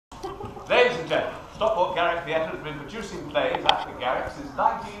Ladies and gentlemen, Stockport Garrick Theatre has been producing plays at the Garrick since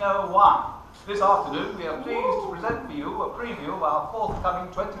 1901. This afternoon we are pleased to present for you a preview of our forthcoming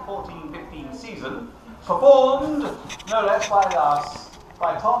 2014-15 season, performed no less by us,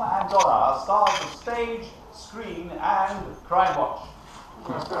 by Tom and Donna, stars of stage, screen and Crime Watch.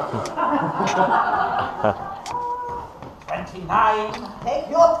 29. Take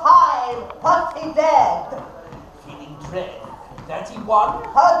your time. 30 dead. Feeling dread. 31.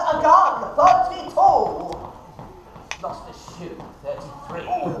 Heard a gun. 32. Lost a shoe. 33.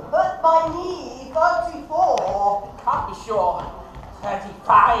 Hurt my knee. 34. Can't be sure.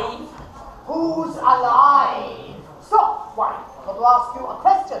 35. Who's alive? Stop. Why? Got to ask you a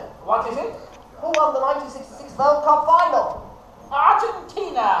question. What is it? Who won the 1966 World Cup final?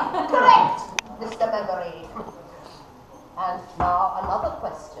 Argentina. Correct, Mr. Memory. And now another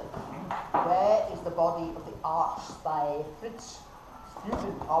question. Where is the body of the arch-spy Fritz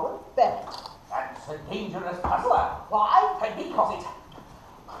Stubenhauer buried? That's a dangerous puzzler. Why? Because it...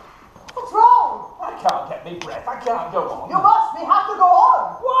 What's wrong? I can't get me breath. I can't go on. You must. We have to go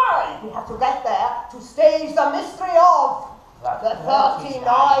on. Why? We have to get there to stage the mystery of the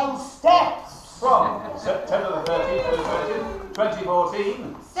 39 steps. From September the 13th to the 20th,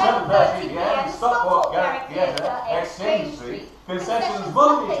 2014, 7:30 p.m, Stockport Garrick Theatre, Exchange Street. Concessions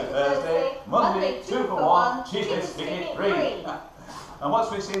Monday to Thursday, Monday 2 for 1, cheapest ticket free. And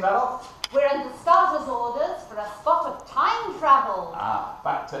once we've seen that off, we're under starters' orders for a spot of time travel.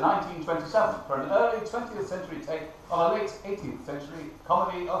 Back to 1927 for an early 20th century take on a late 18th century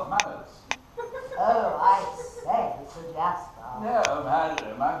comedy of manners. Oh, I say, Sir Jasper. No,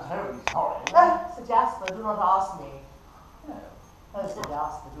 madam, I'm terribly sorry. Sir Jasper, do not ask me. No. Oh, Sir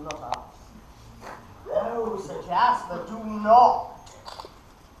Jasper, do not ask. Oh, Sir Jasper, do not.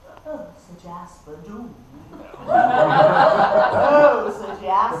 Oh, Sir Jasper, do. Oh, Sir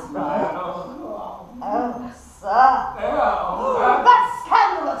Jasper. Oh, sir. No. That's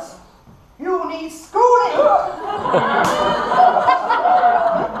scandalous. You need schooling.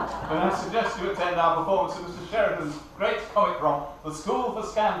 And I suggest you attend our performance of Mr. Sheridan's great comic romp, The School for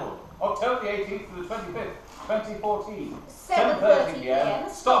Scandal, October the 18th to the 25th, 2014, 7:30 p.m,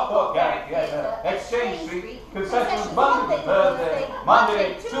 Stockport Garrick Theatre, Exchange Street, concessions Monday to Thursday,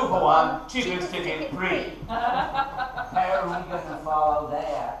 Monday 2 for 1, cheapest ticket free. How are we going to follow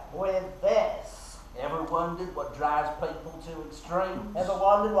that? With this. Ever wondered what drives people to extremes? Ever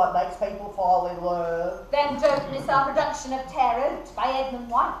wondered what makes people fall in love? Then don't miss our production of Tarot by Edmund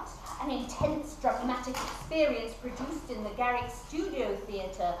White, an intense dramatic experience produced in the Garrick Studio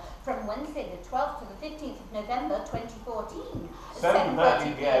Theatre from Wednesday the 12th to the 15th of November 2014.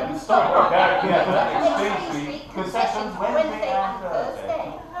 7:30 p.m, Stockport Garrick Theatre, Exchange Street, concessions Wednesday and Thursday.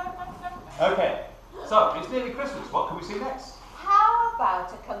 Okay, so it's nearly Christmas. What can we see next? How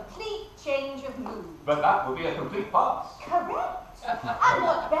about a complete change of mood? But that would be a complete farce. Correct. And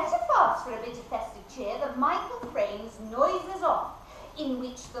what better farce for a bit of festive cheer than Michael Frayn's Noises Off, in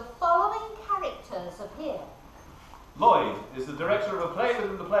which the following characters appear. Lloyd is the director of a play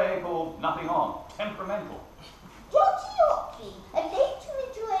within the play called Nothing On, Temperamental. Dotty Otley, a late to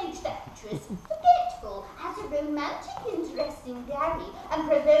middle-aged actress, forgetful, has a romantic interest in Gary and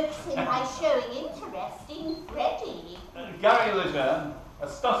provokes him by showing interest in Freddie. Gary Lejeune, a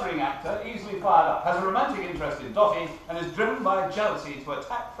stuttering actor, easily fired up, has a romantic interest in Dotty and is driven by jealousy to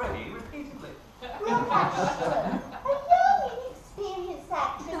attack Freddie repeatedly. Brooke Ashton, a young, inexperienced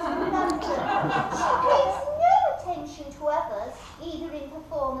actress from London. She pays no attention to others, either in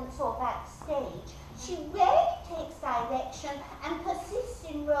performance or backstage. She rarely takes direction and persists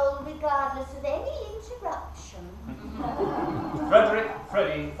in role regardless of any interruption.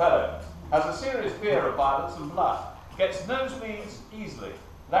 Freddie Fellows has a serious fear of violence and blood, gets nosebleeds easily,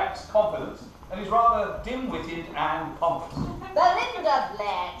 lacks confidence, and is rather dim-witted and pompous. Belinda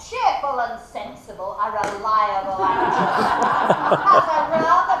Blair, cheerful and sensible, a reliable actress, has a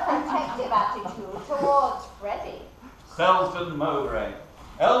rather protective attitude towards Freddie. Selsdon Mowbray,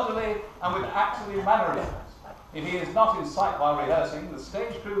 elderly and with active mannerisms. If he is not in sight while rehearsing, the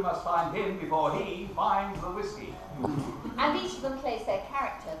stage crew must find him before he finds the whiskey. And each of them plays their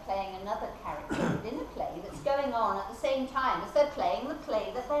character, playing another character within a play that's going on at the same time as they're playing the play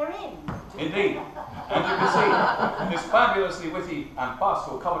that they're in. Indeed. And you can see this fabulously witty and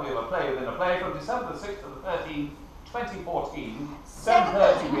farcical comedy of a play within a play from December the 6th to the 13th, 2014,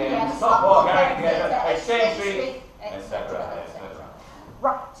 7:30 p.m, Stockport Garrick Theatre, Exchange Street, etc.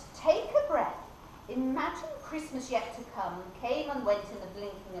 Right, take a breath. Imagine Christmas yet to come came and went in the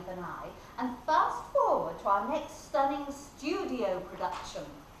blinking of an eye, and fast forward to our next stunning studio production.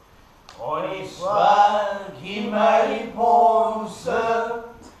 Ogni sguardi mariposa,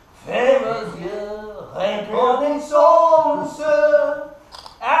 ferma this on, sir.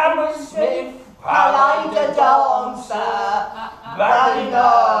 Hammersmith, Palais de Dancer,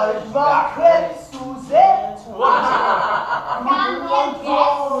 Badinage, Marquette, Suzette. What is it? Can you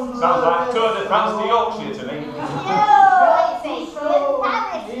guess? Sounds like Tour de France to Yorkshire to me. No, it's April in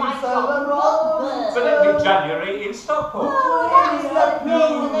Paris by John Goldberg. But it'll be January in Stockport. Oh, that's the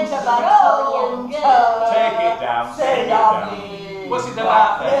name of the show, young girl. Take it down, take it down. What's it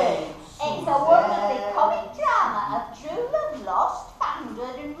about then? It's a wonderfully comic drama of true love lost,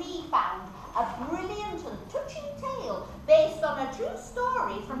 founded and refound. A brilliant and touching tale based on a true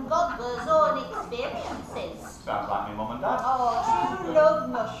story from Goldberg's own experiences. Sounds like me mum and dad. Oh, true love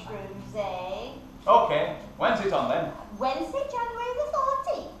mushrooms, eh? Okay, when's it on then? Wednesday, January the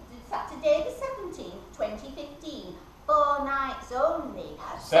 14th, and Saturday the 17th, 2015. 4 nights only.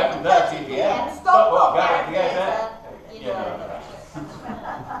 7:30 p.m. Stockport Garrick Garrick Theatre. Theatre. You know the rest. And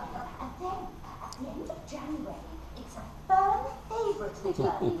then, at the end of January, it's a firm favourite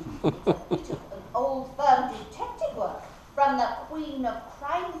returning. It's a bit of an old firm detective work from the queen of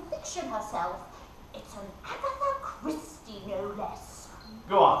crime fiction herself. It's an Agatha Christie, no less.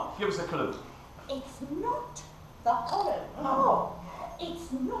 Go on, give us a clue. It's not the horror. No.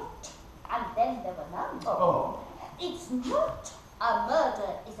 It's not. And then there were none. Oh. It's not a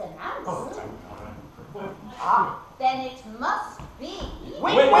murder is announced. Then it must be.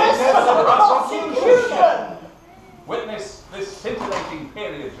 Witness for the prosecution! Witness this scintillating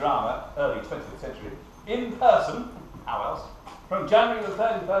period drama, early 20th century, in person, how else, from January the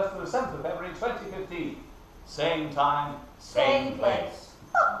 31st to the 7th of February 2015. Same time, same place.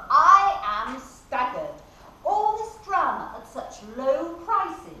 I am staggered. All this drama at such low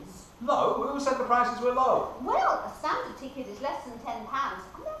prices. Low? Who said the prices were low? Well, a standard ticket is less than £10, and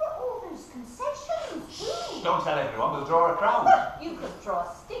there are all those concessions too. Don't tell everyone, we'll draw a crowd. You could draw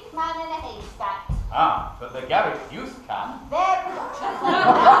a stick man in a haystack. Ah, but the Garrick youth can. Their productions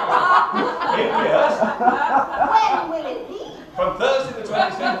In years, When will it be? from Thursday the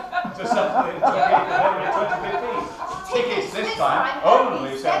 26th to Saturday the 28th of February 2015. Tickets this time,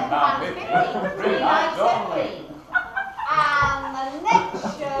 only £7.50. 3 nights only. And the next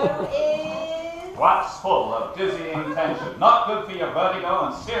show is Wax full of dizzying tension. Not good for your vertigo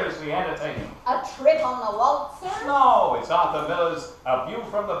and seriously entertaining. A Trip on the Waltzer. No, it's Arthur Miller's A View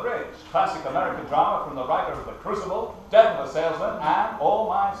from the Bridge, classic American drama from the writer of The Crucible, Death of a Salesman, and All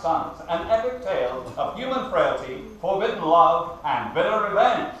My Sons. An epic tale of human frailty, forbidden love, and bitter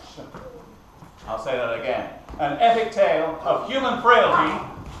revenge. I'll say that again. An epic tale of human frailty,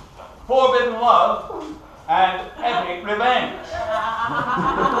 forbidden love, and epic revenge. Fantastic.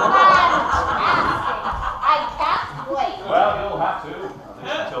 I can't wait. Well, you'll have to, at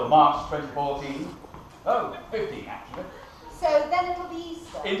least until March 2014. Oh, 15 actually. So then it'll be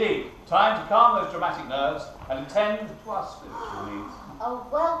Easter. Indeed, time to calm those dramatic nerves and attend to our spiritual needs. A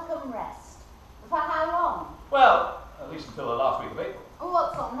welcome rest. For how long? Well, at least until the last week of April.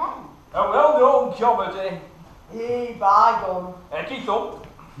 What's on then? A well-known comedy. Hey, bygone. Keep up.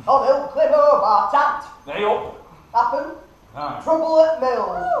 On Hill Cliff over, tapped. Nay up. Happen. Aye. Trouble at Mills.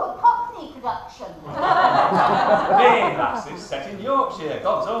 Oh, a Cockney production. Nay, lasses, set in Yorkshire,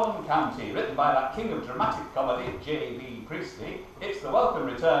 God's own county, written by that king of dramatic comedy, J.B. Priestley. It's the welcome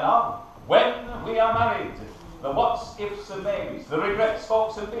return of When We Are Married. The whats, ifs and maybes, the regrets,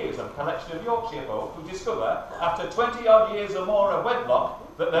 faults and fears of a collection of Yorkshire folk who discover, after 20-odd years or more of wedlock,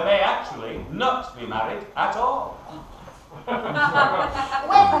 that they may actually not be married at all. When's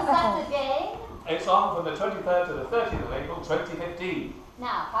that again? It's on from the 23rd to the 30th of April 2015.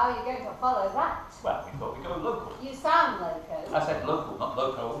 Now, how are you going to follow that? Well, we thought we'd go local. You sound loco. I said local, not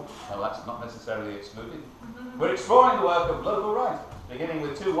loco. Well, that's not necessarily excluded. We're exploring the work of local writers, beginning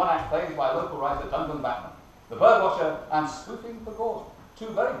with 2 one-act plays by local writer Duncan Batman, The Birdwatcher and Spoofing for Gordon. 2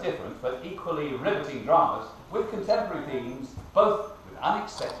 very different but equally riveting dramas with contemporary themes, both with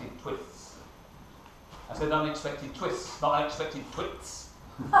unexpected twists. I said unexpected twists, not unexpected twits.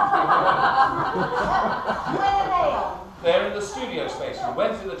 When are they on? They're in the studio space from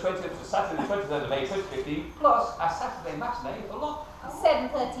Wednesday the 20th to Saturday the 23rd of May 2015, plus a Saturday matinee for lot.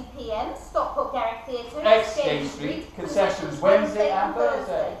 7:30 p.m. Stockport Garrick Theatre, Exchange Street, concessions Wednesday and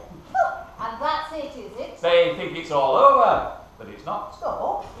Thursday. And that's it, is it? They think it's all over, but it's not.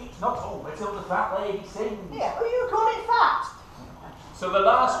 Stop. It's not over till the fat lady sings. Yeah, who you call it fat? So the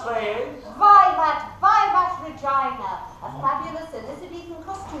last play is... Vivat Regina, a fabulous Elizabethan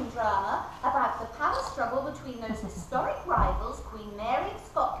costume drama about the power struggle between those historic rivals, Queen Mary of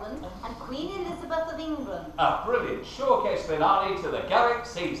Scotland and Queen Elizabeth of England. A brilliant showcase finale to the Garrick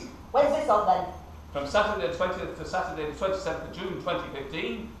season. When's this on then? From Saturday the 20th to Saturday the 27th of June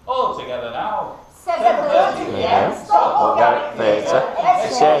 2015, all together now. 7:30 p.m. Stockport Garrick Theatre,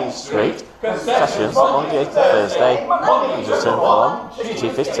 Exchange Street. Sessions Monday to Thursday, Anderson 1,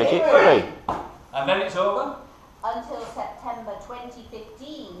 cheapest ticket free. And then it's over? Until September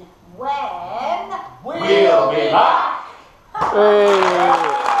 2015, when We'll be back!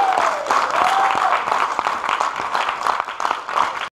 Hey.